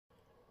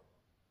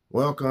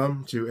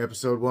Welcome to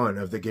episode 1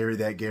 of the Gary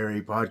That Gary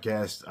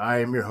podcast. I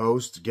am your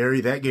host, Gary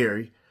That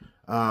Gary.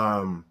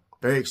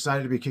 Very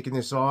excited to be kicking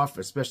this off,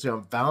 especially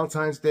on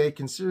Valentine's Day,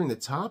 considering the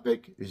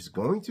topic is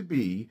going to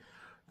be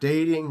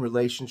dating,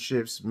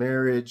 relationships,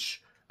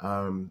 marriage.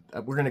 We're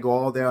going to go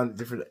all down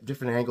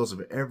different angles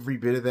of every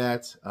bit of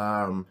that.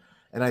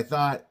 And I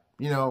thought,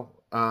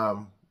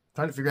 trying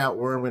to figure out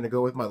where I'm going to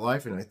go with my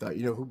life. And I thought,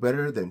 who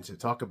better than to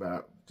talk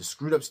about the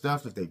screwed up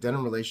stuff that they've done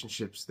in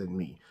relationships than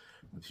me,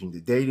 between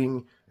the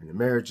dating and the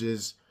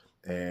marriages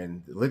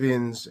and the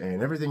live-ins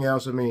and everything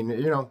else. I mean,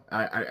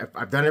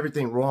 I've done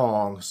everything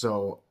wrong,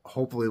 so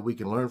hopefully we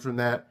can learn from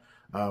that.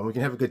 We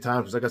can have a good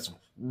time, because I got some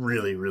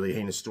really, really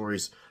heinous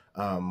stories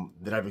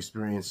that I've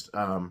experienced.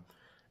 And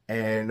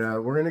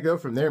we're going to go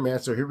from there, man.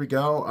 So here we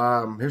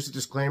go. Here's a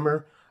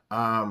disclaimer.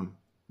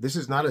 This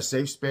is not a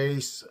safe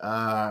space.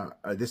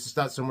 This is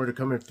not somewhere to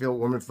come and feel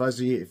warm and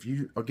fuzzy. If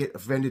you get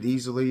offended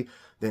easily,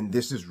 then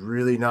this is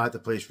really not the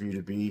place for you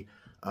to be.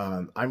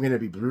 I'm going to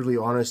be brutally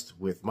honest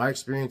with my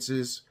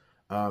experiences,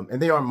 and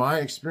they are my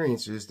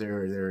experiences.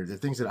 They're the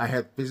things that I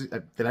have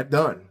that I've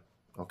done.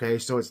 Okay,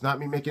 so it's not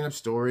me making up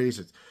stories.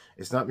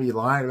 It's not me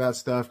lying about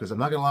stuff, because I'm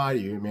not gonna lie to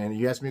you, man.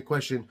 You ask me a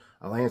question,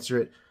 I'll answer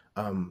it.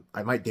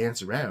 I might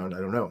dance around.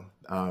 I don't know.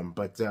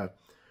 But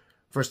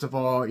first of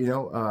all,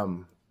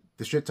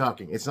 the shit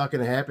talking, it's not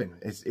going to happen.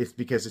 It's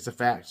because it's a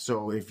fact.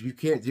 So if you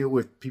can't deal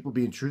with people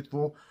being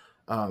truthful,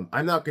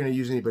 I'm not going to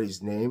use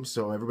anybody's name.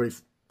 So everybody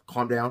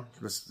calm down.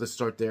 Let's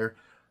start there.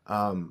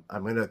 I'm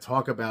going to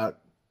talk about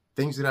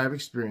things that I've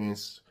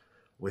experienced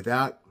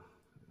without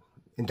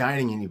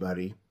indicting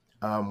anybody,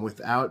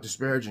 without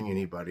disparaging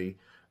anybody.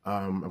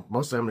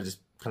 Mostly I'm going to just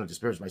kind of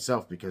disparage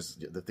myself, because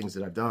the things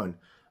that I've done,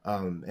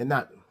 and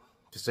not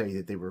to say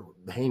that they were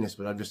heinous,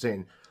 but I'm just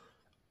saying,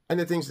 and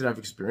the things that I've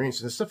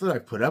experienced and the stuff that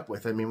I've put up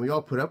with. I mean, we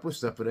all put up with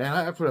stuff, but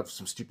I put up with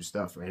some stupid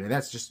stuff, right? And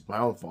that's just my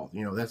own fault.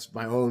 That's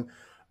my own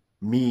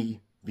me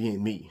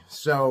being me.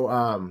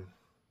 So,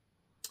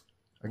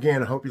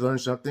 again, I hope you learned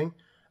something.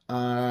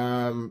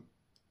 The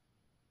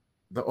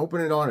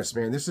open and honest,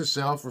 man. This is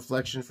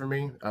self-reflection for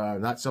me,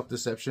 not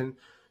self-deception.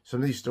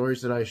 Some of these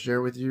stories that I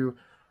share with you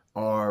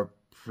are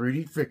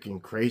pretty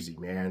freaking crazy,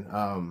 man.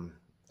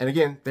 And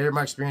again, they're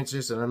my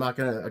experiences, and I'm not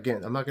gonna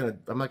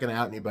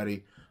out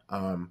anybody.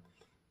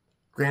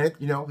 Granted,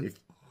 if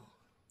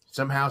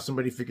somehow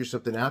somebody figures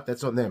something out,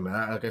 that's on them. And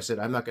like I said,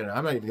 I'm not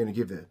even gonna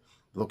give the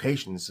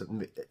locations,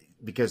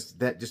 because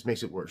that just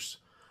makes it worse.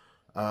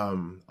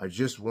 I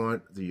just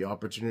want the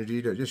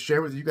opportunity to just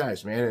share with you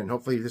guys, man, and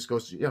hopefully this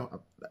goes to,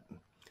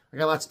 I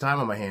got lots of time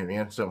on my hand,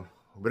 man, so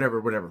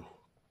whatever.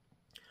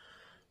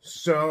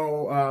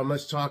 So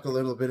let's talk a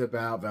little bit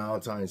about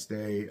Valentine's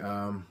Day,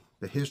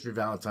 the history of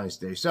Valentine's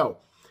Day. So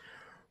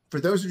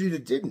for those of you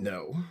that didn't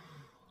know,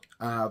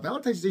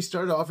 Valentine's Day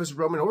started off as a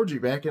Roman orgy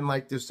back in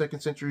like the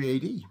 2nd century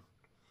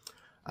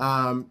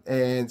AD.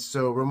 And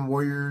so Roman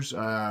warriors,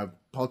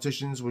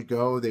 politicians would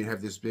go, they'd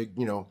have this big,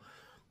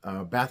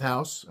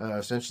 bathhouse,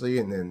 essentially,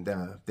 and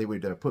then they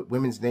would put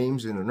women's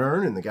names in an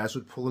urn, and the guys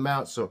would pull them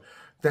out. So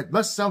that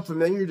must sound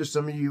familiar to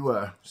some of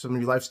you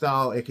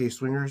lifestyle, aka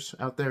swingers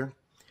out there,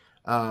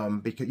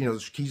 because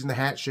there's keys in the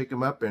hat, shake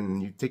them up,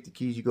 and you take the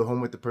keys, you go home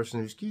with the person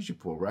whose keys you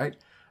pull, right?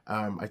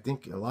 I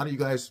think a lot of you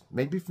guys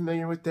may be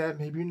familiar with that,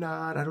 maybe you're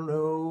not. I don't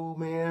know,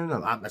 man.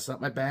 That's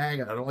not my bag.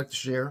 I don't like to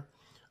share.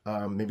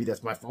 Maybe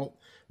that's my fault.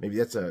 Maybe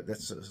that's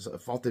a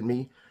fault in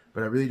me.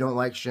 But I really don't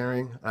like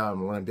sharing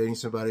when I'm dating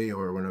somebody,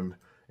 or when I'm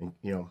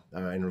in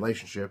a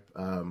relationship.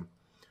 I'm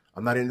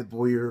not into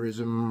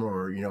voyeurism,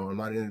 or I'm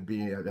not into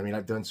being. I mean,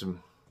 I've done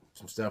some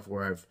stuff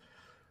where I've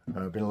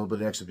been a little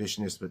bit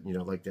exhibitionist, but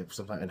like that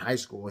sometime in high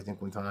school. I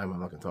think one time, I'm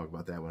not going to talk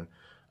about that one.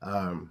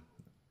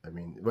 I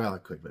mean, well, I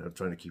could, but I'm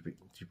trying to keep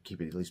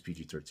it at least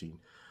PG-13.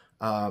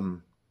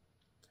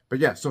 But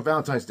yeah, so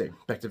Valentine's Day.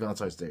 Back to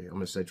Valentine's Day. I'm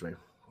going to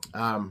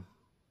segue.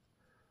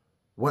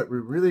 What we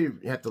really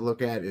have to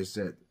look at is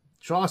that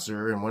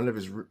Chaucer, in one of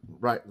his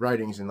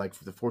writings in like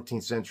the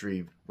 14th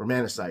century,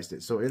 romanticized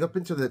it. So up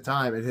until the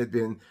time, it had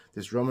been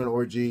this Roman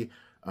orgy.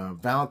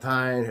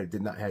 Valentine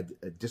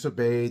had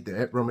disobeyed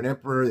the Roman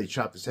emperor. They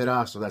chopped his head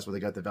off, so that's where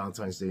they got the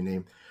Valentine's Day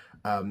name.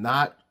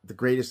 Not the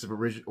greatest of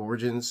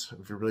origins,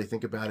 if you really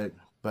think about it,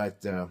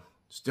 but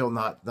still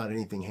not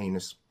anything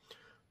heinous.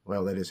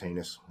 Well, that is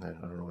heinous. I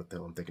don't know what the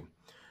hell I'm thinking.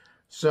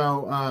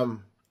 So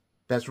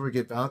that's where we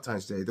get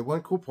Valentine's Day. The one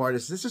cool part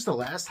is this is the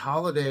last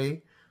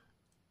holiday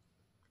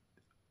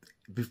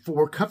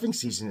before cuffing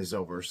season is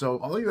over. So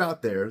all you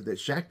out there that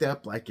shacked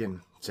up like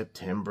in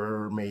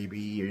September,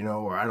 maybe,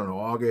 or I don't know,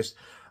 August,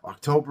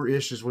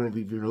 October-ish is when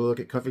we look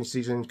at cuffing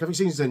season. Cuffing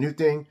season is a new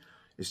thing.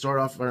 It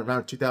started off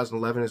around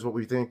 2011 is what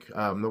we think.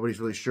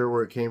 Nobody's really sure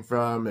where it came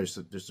from. There's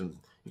some,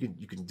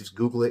 you can just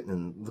Google it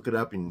and look it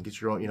up and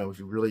get your own, if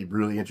you're really,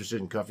 really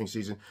interested in cuffing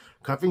season.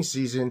 Cuffing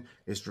season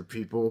is for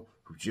people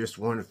who just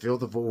want to fill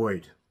the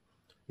void.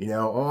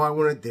 Oh, I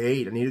want a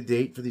date. I need a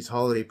date for these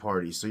holiday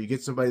parties. So you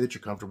get somebody that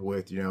you're comfortable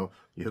with, you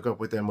hook up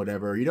with them,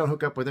 whatever. You don't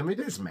hook up with them, it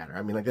doesn't matter.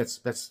 I mean, like that's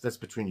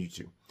between you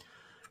two.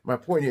 My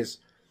point is,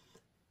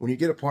 when you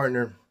get a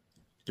partner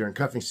during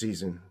cuffing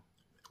season,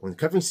 when the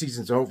cuffing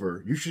season's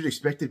over, you should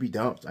expect to be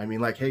dumped. I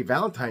mean, like, hey,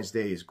 Valentine's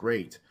Day is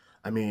great.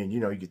 I mean, you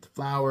know, you get the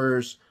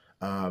flowers.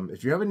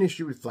 If you have an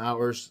issue with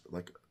flowers,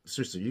 like,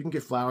 seriously, you can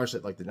get flowers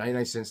at like the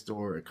 99-cent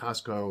store at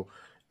Costco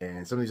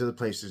and some of these other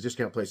places,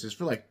 discount places,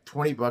 for like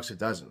 20 bucks a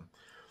dozen.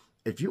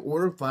 If you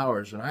order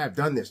flowers, and I have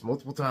done this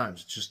multiple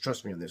times, just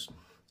trust me on this,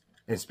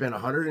 and spend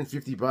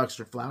 150 bucks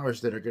for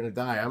flowers that are going to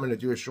die. I'm going to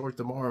do a short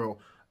tomorrow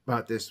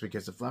about this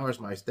because the flowers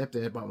my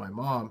stepdad bought my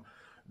mom,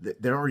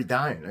 they're already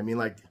dying. I mean,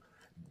 like,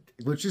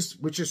 which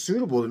is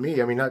suitable to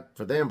me. I mean, not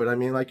for them, but I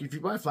mean, like, if you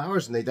buy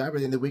flowers and they die by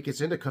the end of the week,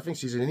 it's into cuffing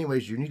season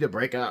anyways. You need to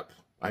break up.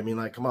 I mean,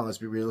 like, come on, let's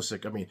be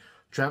realistic. I mean,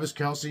 Travis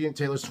Kelce and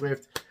Taylor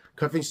Swift,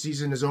 cuffing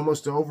season is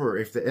almost over.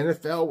 If the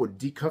NFL would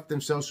decuff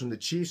themselves from the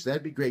Chiefs,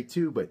 that'd be great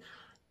too. But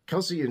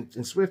Kelce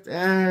and Swift,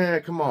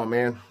 come on,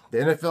 man. The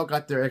NFL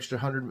got their extra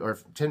 100 or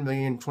 10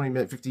 million, 20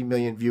 million, 50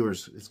 million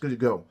viewers. It's good to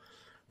go.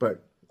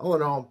 But all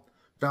in all,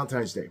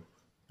 Valentine's Day.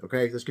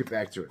 Okay, let's get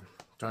back to it.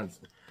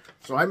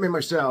 So I made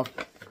myself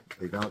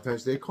a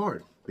Valentine's Day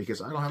card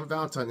because I don't have a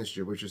Valentine this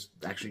year, which is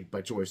actually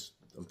by choice.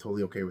 I'm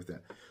totally okay with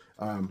that.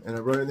 And I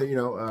wrote in there, you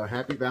know,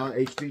 Happy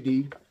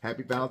HVD,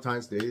 Happy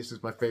Valentine's Day. This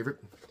is my favorite.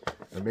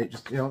 I made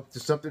just, you know,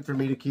 just something for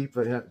me to keep,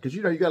 because,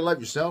 you know, you got to love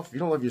yourself. If you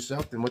don't love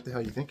yourself, then what the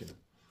hell are you thinking?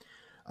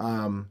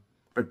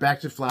 But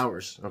back to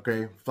flowers,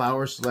 okay?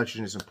 Flower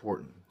selection is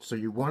important. So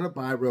you want to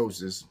buy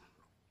roses.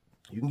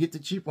 You can get the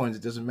cheap ones,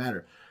 it doesn't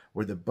matter,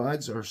 where the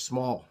buds are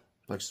small,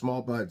 like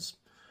small buds.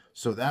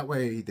 So that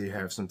way they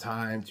have some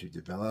time to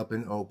develop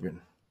and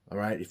open, all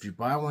right? If you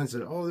buy ones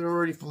that, oh, they're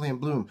already fully in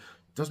bloom,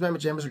 those mamma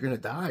jammas are going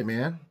to die,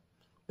 man.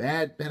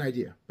 Bad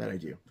idea, bad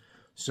idea.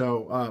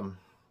 So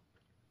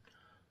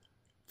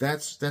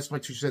that's my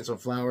 2 cents on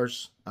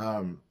flowers.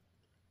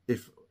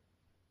 If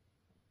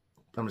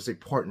I'm going to say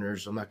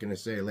partners, I'm not going to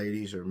say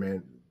ladies or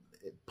men.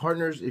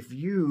 Partners, if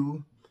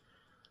you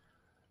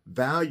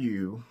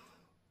value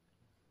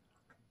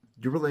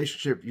your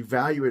relationship, you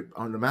value it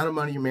on the amount of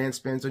money your man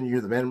spends on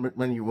you, the amount of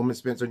money your woman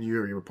spends on you,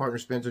 or your partner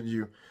spends on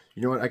you,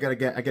 you know what, I got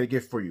a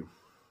gift for you.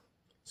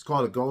 It's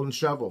called a golden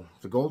shovel.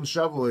 The golden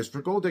shovel is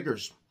for gold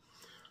diggers.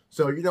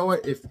 So you know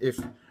what, if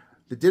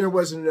the dinner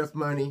wasn't enough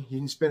money, you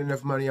didn't spend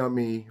enough money on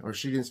me, or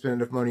she didn't spend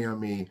enough money on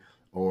me,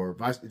 or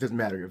vice, it doesn't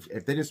matter.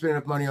 If they didn't spend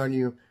enough money on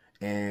you,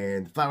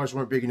 and the flowers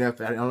weren't big enough,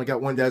 I only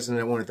got 1 dozen,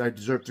 and I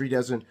deserve 3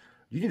 dozen,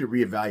 you need to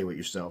reevaluate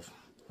yourself,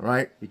 all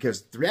right?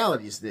 Because the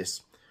reality is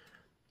this.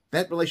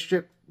 That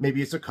relationship,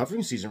 maybe it's a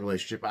cuffing season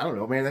relationship. I don't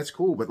know, man. That's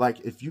cool. But, like,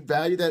 if you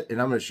value that, and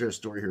I'm going to share a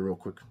story here real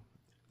quick.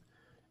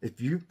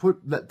 If you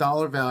put that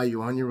dollar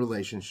value on your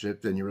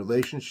relationship, then your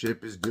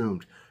relationship is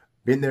doomed.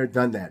 Been there,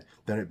 done that.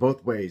 Done it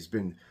both ways.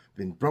 Been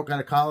broke out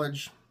of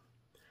college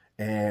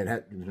and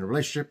had in a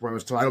relationship where I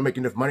was told I don't make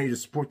enough money to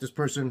support this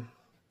person.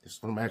 This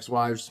is one of my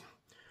ex-wives.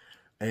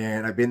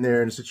 And I've been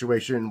there in a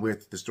situation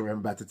with the story I'm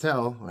about to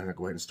tell. I'm going to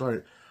go ahead and start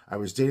it. I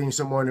was dating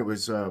someone that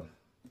was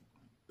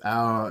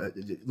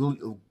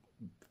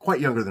quite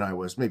younger than I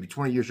was, maybe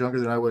 20 years younger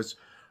than I was,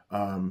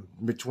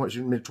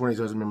 mid-20s,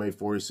 I was in my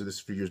mid-40s, so this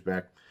is a few years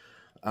back.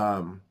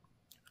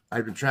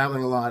 I've been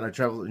traveling a lot. I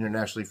traveled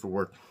internationally for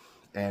work,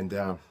 and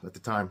at the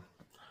time.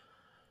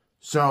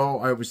 So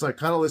I was like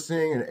kind of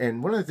listening,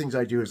 and one of the things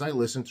I do is I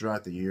listen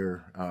throughout the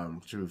year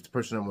to the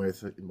person I'm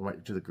with,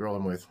 to the girl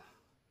I'm with,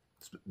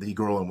 Let's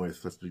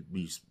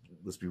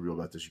be real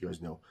about this, you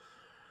guys know.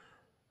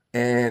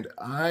 And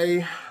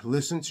I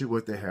listen to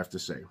what they have to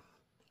say.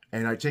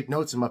 And I take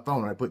notes in my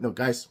phone. I put notes,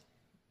 guys,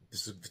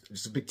 this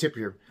is a big tip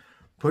here.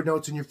 Put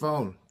notes in your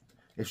phone.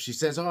 If she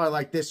says, oh, I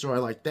like this or I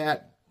like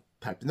that,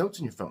 type the notes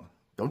in your phone.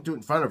 Don't do it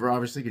in front of her,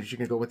 obviously, because she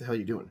can go, what the hell are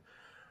you doing?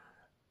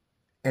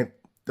 And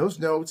those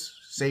notes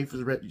save for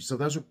the rest. So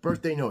those are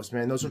birthday notes,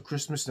 man. Those are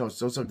Christmas notes.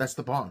 That's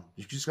the bomb.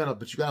 You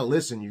gotta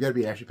listen. You gotta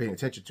be actually paying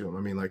attention to them.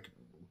 I mean, like,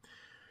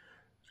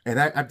 and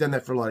I've done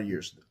that for a lot of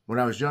years. When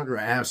I was younger,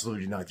 I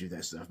absolutely did not do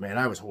that stuff, man.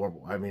 I was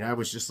horrible. I mean, I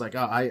was just like, oh,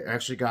 I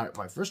actually got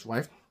my first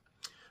wife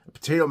a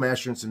potato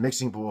masher and some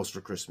mixing bowls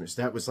for Christmas.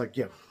 That was like,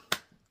 yeah,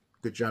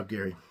 good job,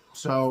 Gary.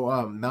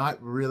 So,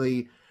 not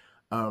really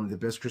the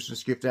best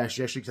Christmas gift,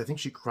 actually, because I think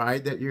she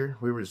cried that year.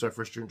 It's our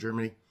first year in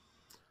Germany.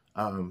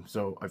 Bad.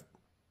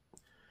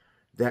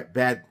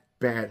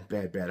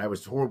 I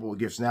was horrible with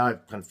gifts. Now I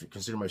kind of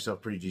consider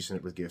myself pretty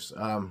decent with gifts.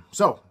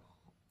 So,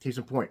 case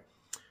in point.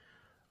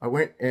 I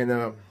went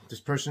and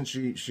this person,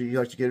 she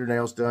liked to get her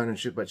nails done and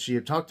shit, but she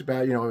had talked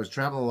about, you know, I was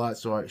traveling a lot,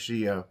 so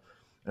and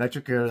I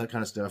took care of that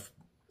kind of stuff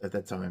at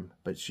that time.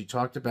 But she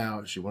talked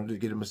about she wanted to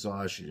get a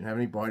massage. She didn't have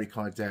any body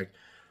contact.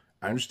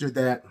 I understood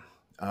that.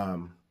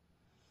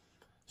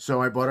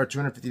 So I bought her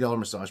 $250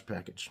 massage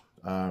package.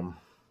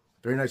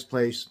 Very nice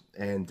place.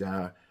 And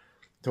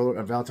told her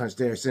on Valentine's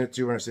Day, I sent it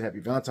to her and I said,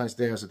 Happy Valentine's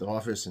Day. I was at the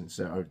office and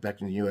so I was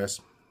back in the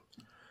U.S.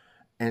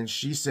 And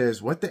she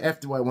says, what the F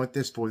do I want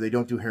this for? They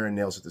don't do hair and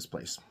nails at this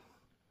place.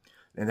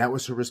 And that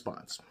was her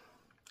response.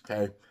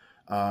 Okay.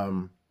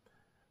 On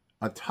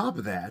top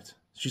of that,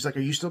 she's like,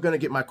 are you still going to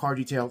get my car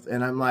detailed?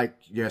 And I'm like,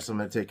 yes, I'm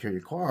going to take care of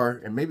your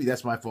car. And maybe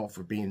that's my fault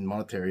for being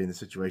monetary in the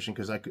situation,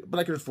 but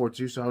I could afford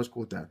to, so I was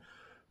cool with that.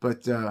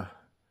 But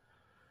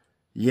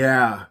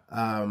Yeah,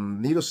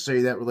 needless to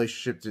say, that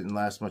relationship didn't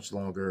last much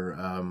longer.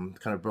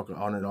 Kind of broke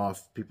on and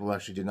off. People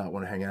actually did not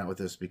want to hang out with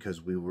us because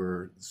we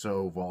were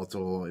so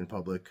volatile in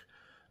public.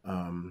 Yeah,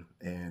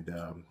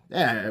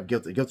 I'm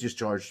guilty as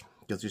charged.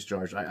 Guilty as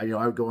charged. I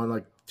would go on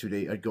like 2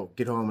 days. I'd go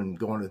get home and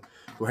go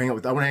hang out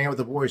with. I want to hang out with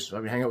the boys. I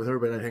would hang out with her,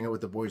 but I'd hang out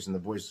with the boys, and the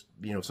boys,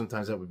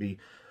 sometimes that would be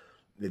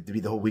it'd be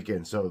the whole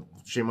weekend. So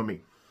shame on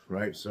me,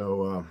 right?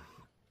 So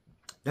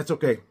that's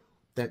okay.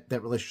 That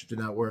relationship did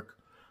not work.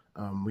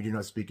 We do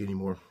not speak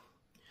anymore,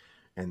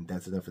 and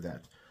that's enough of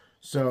that.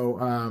 So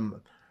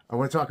I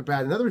want to talk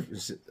about another.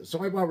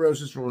 So I bought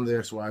roses for one of the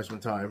ex-wives one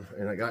time,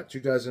 and I got 2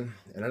 dozen,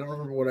 and I don't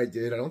remember what I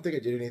did. I don't think I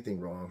did anything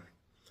wrong.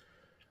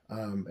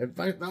 And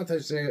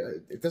Valentine's Day,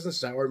 it doesn't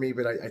sour me,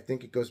 but I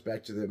think it goes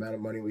back to the amount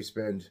of money we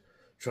spend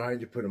trying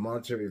to put a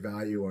monetary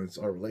value on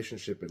our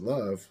relationship and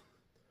love.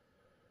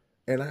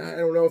 And I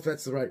don't know if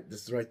that's the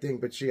right thing,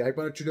 but I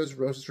bought her 2 dozen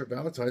roses for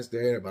Valentine's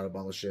Day, and I bought a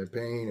bottle of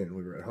champagne, and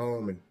we were at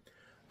home, and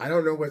I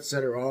don't know what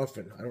set her off,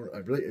 and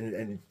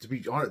and to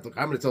be honest, look,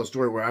 I'm going to tell a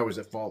story where I was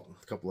at fault,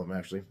 a couple of them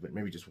actually, but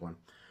maybe just one.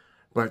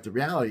 But the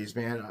reality is,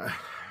 man,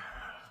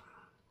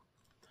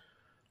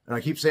 and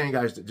I keep saying,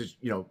 guys, just,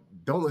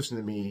 don't listen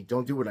to me,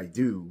 don't do what I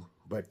do,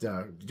 but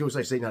do as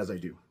I say, not as I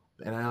do.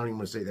 And I don't even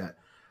want to say that.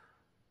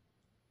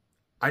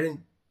 I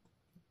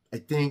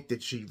think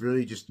that she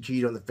really just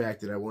keyed on the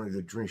fact that I wanted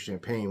to drink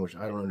champagne, which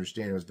I don't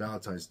understand. It was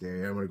Valentine's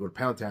Day. I want to go to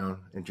Pound Town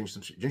and drink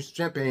some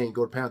champagne,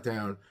 go to Pound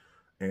Town,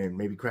 and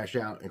maybe crash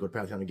out and go to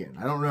Pound Town again.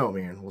 I don't know,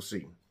 man. We'll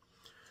see.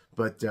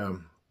 But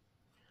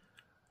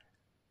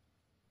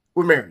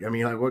we're married. I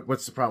mean, like,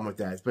 what's the problem with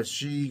that? But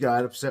she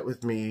got upset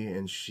with me,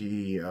 and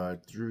she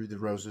threw the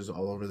roses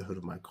all over the hood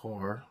of my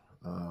car.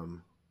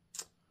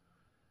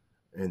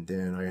 And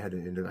then I had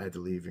to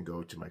leave and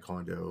go to my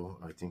condo,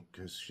 I think,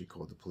 because she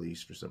called the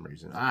police for some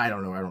reason. I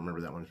don't know. I don't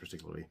remember that one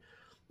particularly.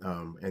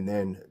 And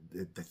then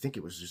I think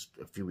it was just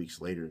a few weeks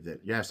later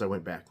that, yes, I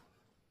went back.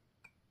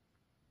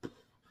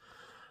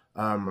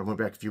 I went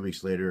back a few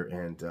weeks later,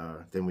 and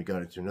then we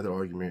got into another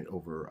argument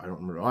over, I don't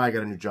remember. Oh, I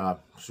got a new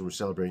job, so we're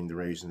celebrating the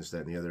raise and this,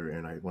 that, and the other,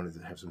 and I wanted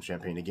to have some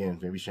champagne again.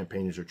 Maybe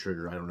champagne is her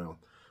trigger. I don't know.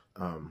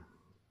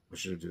 I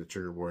should have did a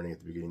trigger warning at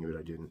the beginning of it.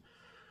 I didn't.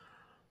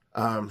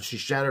 She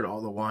shattered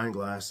all the wine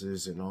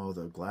glasses and all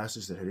the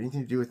glasses that had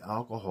anything to do with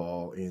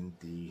alcohol in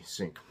the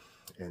sink.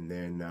 And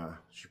then I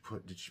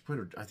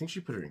think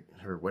she put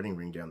her wedding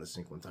ring down the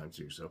sink one time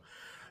too. So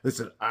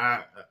listen,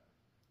 I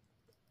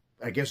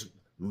guess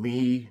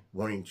me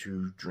wanting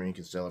to drink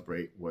and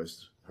celebrate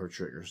was her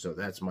trigger. So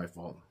that's my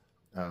fault.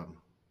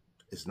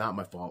 It's not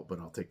my fault, but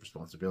I'll take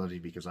responsibility,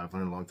 because I've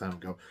learned a long time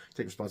ago,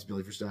 take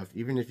responsibility for stuff,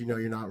 even if you know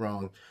you're not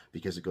wrong,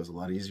 because it goes a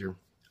lot easier.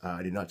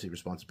 I did not take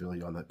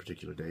responsibility on that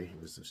particular day.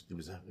 It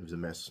was a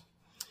mess.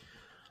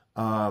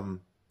 I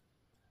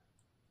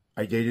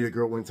dated a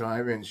girl one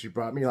time, and she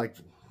brought me like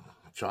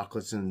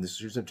chocolates, and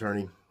she was an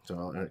attorney,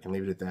 so I can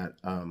leave it at that.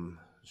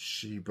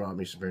 She brought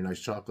me some very nice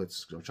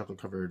chocolates,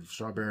 chocolate covered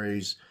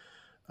strawberries.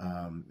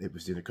 It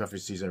was in the cuffing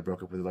season. I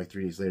broke up with her like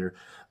 3 days later.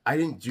 I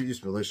didn't do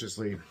this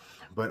maliciously,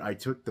 but I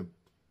took the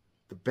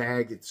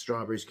bag that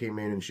strawberries came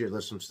in, and she had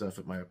left some stuff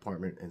at my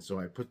apartment, and so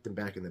I put them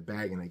back in the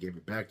bag, and I gave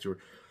it back to her,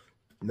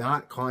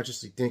 not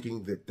consciously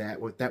thinking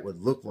what that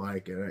would look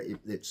like. And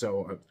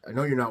so I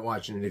know you're not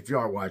watching, and if you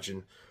are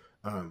watching,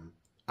 I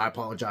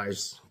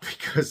apologize,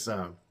 because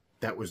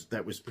that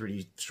was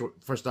pretty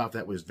short. First off,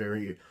 that was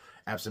very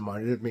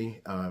absent-minded of me.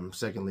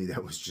 Secondly,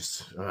 that was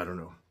just, I don't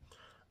know.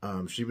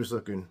 She was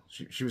a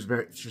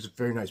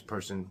very nice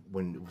person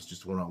when it was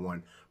just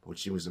one-on-one, but when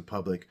she was in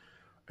public,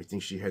 I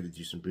think she had to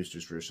do some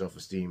boosters for her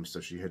self-esteem,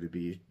 so she had to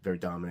be very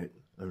dominant.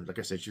 Like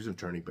I said, she was an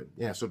attorney, but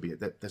yeah, so be it.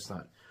 That's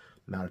not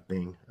a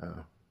thing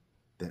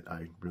that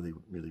I really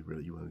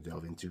want to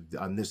delve into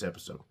on this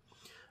episode.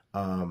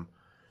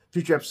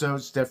 Future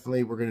episodes,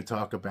 definitely, we're going to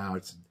talk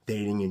about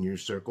dating in your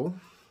circle.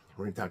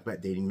 We're going to talk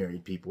about dating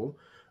married people.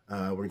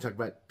 We're going to talk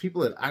about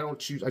people that I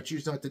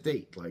choose not to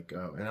date.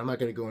 And I'm not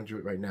going to go into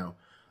it right now.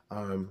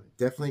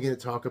 Definitely going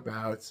to talk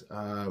about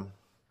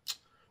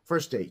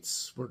first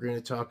dates. We're going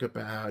to talk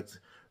about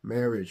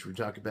marriage. We're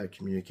talking about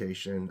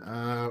communication.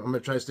 I'm going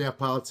to try to stay off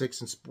politics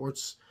and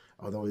sports,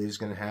 although it is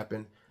going to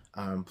happen.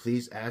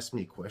 Please ask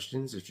me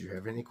questions if you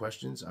have any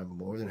questions. I'm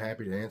more than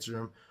happy to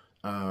answer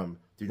them.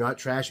 Do not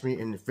trash me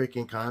in the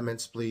freaking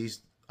comments,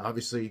 please.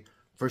 Obviously,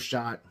 first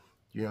shot,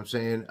 you know what I'm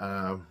saying?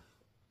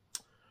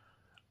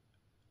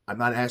 I'm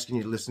not asking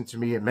you to listen to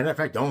me. As a matter of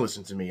fact, don't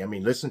listen to me. I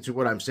mean, listen to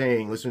what I'm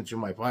saying, listen to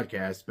my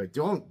podcast, but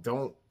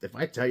don't, if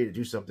I tell you to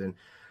do something,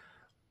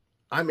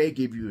 I may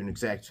give you an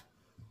exact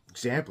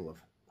example of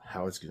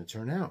how it's going to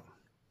turn out.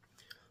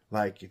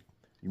 Like, you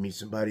meet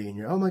somebody and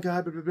you're, oh my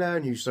God, blah, blah, blah,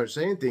 and you start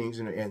saying things,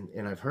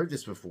 and I've heard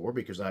this before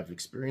because I've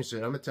experienced it.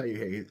 I'm going to tell you,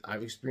 hey,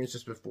 I've experienced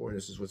this before, and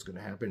this is what's going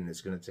to happen, and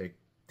it's going to take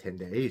 10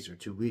 days or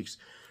 2 weeks.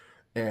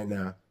 And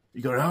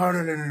you go, oh,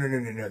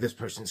 no, this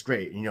person's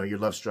great. And, you're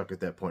love struck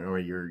at that point, or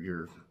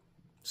you're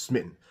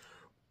smitten.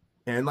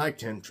 And like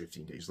 10,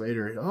 15 days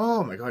later,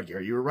 oh my God,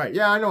 Gary, you were right.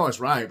 Yeah, I know I was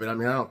right, but I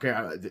mean, I don't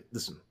care.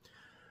 Listen,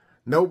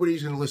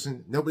 Nobody's gonna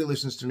listen. Nobody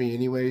listens to me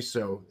anyway,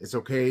 so it's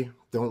okay.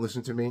 Don't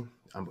listen to me.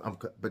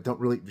 But don't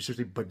really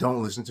seriously. But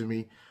don't listen to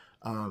me.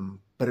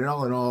 But in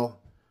all,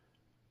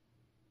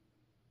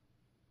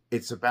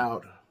 it's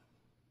about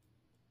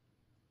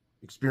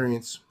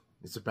experience.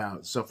 It's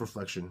about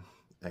self-reflection,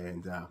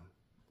 and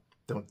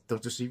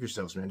don't deceive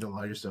yourselves, man. Don't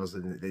lie to yourselves.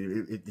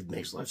 It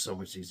makes life so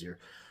much easier.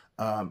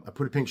 I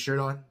put a pink shirt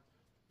on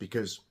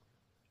because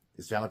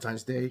it's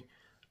Valentine's Day.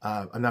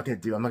 I'm not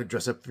gonna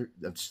dress up.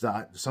 I'm just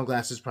not.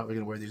 Sunglasses, probably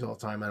gonna wear these all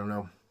the time. I don't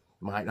know.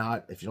 Might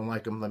not. If you don't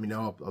like them, let me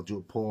know. I'll do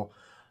a poll.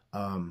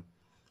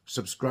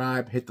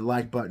 Subscribe, hit the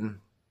like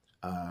button,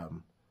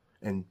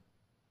 and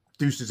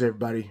deuces,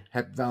 everybody.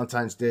 Happy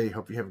Valentine's Day.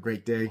 Hope you have a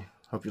great day.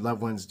 Hope your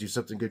loved ones do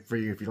something good for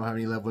you. If you don't have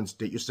any loved ones,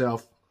 date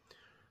yourself.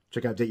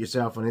 Check out Date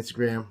Yourself on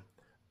Instagram.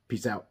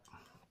 Peace out.